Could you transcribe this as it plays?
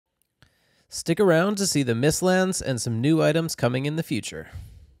Stick around to see the Mistlands and some new items coming in the future.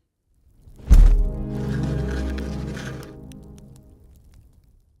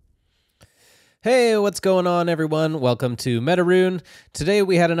 Hey, what's going on everyone? Welcome to Metaroon. Today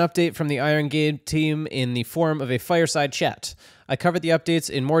we had an update from the Iron Gate team in the form of a fireside chat. I covered the updates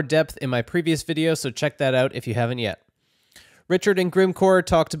in more depth in my previous video, so check that out if you haven't yet. Richard and Grimcore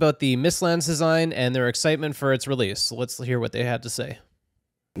talked about the Mistlands design and their excitement for its release, so let's hear what they had to say.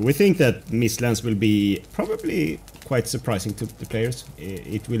 We think that Mistlands will be probably quite surprising to the players.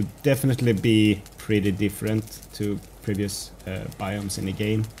 It will definitely be pretty different to previous biomes in the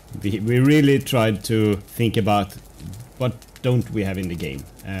game. We really tried to think about what don't we have in the game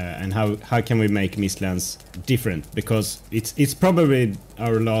and how can we make Mistlands different, because it's probably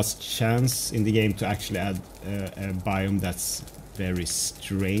our last chance in the game to actually add a biome that's very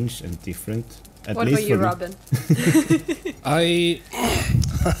strange and different. What about you, Robin? I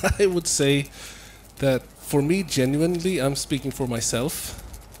would say that for me, genuinely, I'm speaking for myself.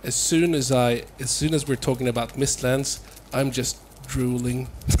 As soon as we're talking about Mistlands, I'm just drooling.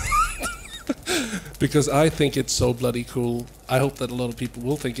 Because I think it's so bloody cool. I hope that a lot of people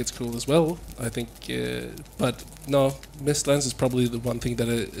will think it's cool as well. I think, but no, Mistlands is probably the one thing that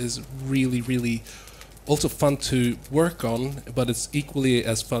is really, really also fun to work on, but it's equally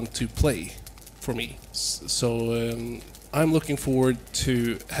as fun to play for me. So I'm looking forward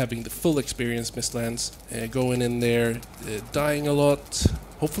to having the full experience Mistlands, going in there, dying a lot.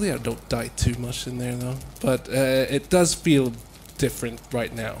 Hopefully I don't die too much in there though, but it does feel different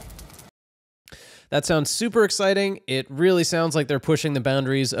right now. That sounds super exciting. It really sounds like they're pushing the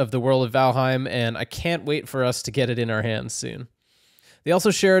boundaries of the world of Valheim, and I can't wait for us to get it in our hands soon. They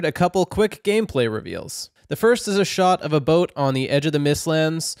also shared a couple quick gameplay reveals. The first is a shot of a boat on the edge of the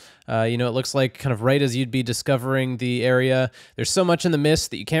Mistlands. It looks like kind of right as you'd be discovering the area. There's so much in the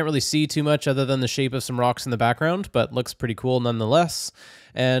mist that you can't really see too much other than the shape of some rocks in the background, but looks pretty cool nonetheless.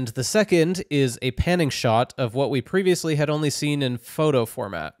 And the second is a panning shot of what we previously had only seen in photo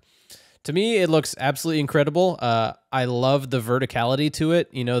format. To me, it looks absolutely incredible. I love the verticality to it.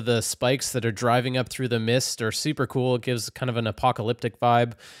 You know, the spikes that are driving up through the mist are super cool. It gives kind of an apocalyptic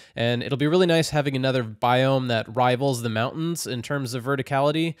vibe. And it'll be really nice having another biome that rivals the mountains in terms of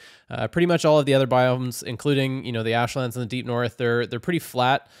verticality. Pretty much all of the other biomes, including, the Ashlands and the Deep North, they're pretty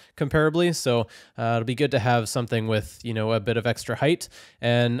flat comparably. So it'll be good to have something with, a bit of extra height.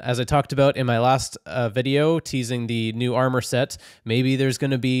 And as I talked about in my last video, teasing the new armor set, maybe there's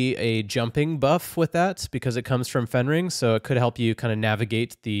going to be a jumping buff with that because it comes from Fenring, so it could help you kind of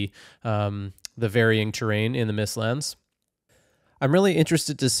navigate the varying terrain in the Mistlands. I'm really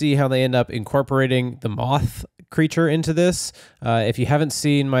interested to see how they end up incorporating the moth creature into this. If you haven't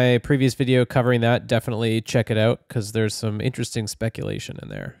seen my previous video covering that, definitely check it out because there's some interesting speculation in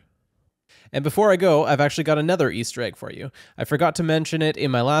there. And before I go, I've actually got another Easter egg for you. I forgot to mention it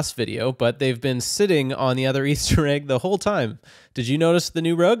in my last video, but they've been sitting on the other Easter egg the whole time. Did you notice the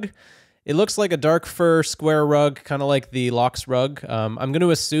new rug? It looks like a dark fur square rug, kind of like the Locks rug. I'm going to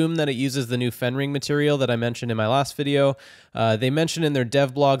assume that it uses the new Fenring material that I mentioned in my last video. They mentioned in their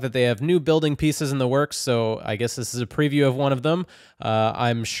dev blog that they have new building pieces in the works, so I guess this is a preview of one of them.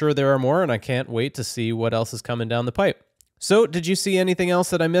 I'm sure there are more, and I can't wait to see what else is coming down the pipe. So, did you see anything else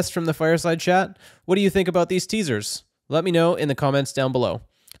that I missed from the fireside chat? What do you think about these teasers? Let me know in the comments down below.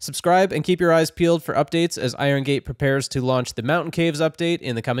 Subscribe and keep your eyes peeled for updates as Iron Gate prepares to launch the Mountain Caves update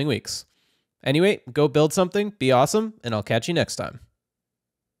in the coming weeks. Anyway, go build something, be awesome, and I'll catch you next time.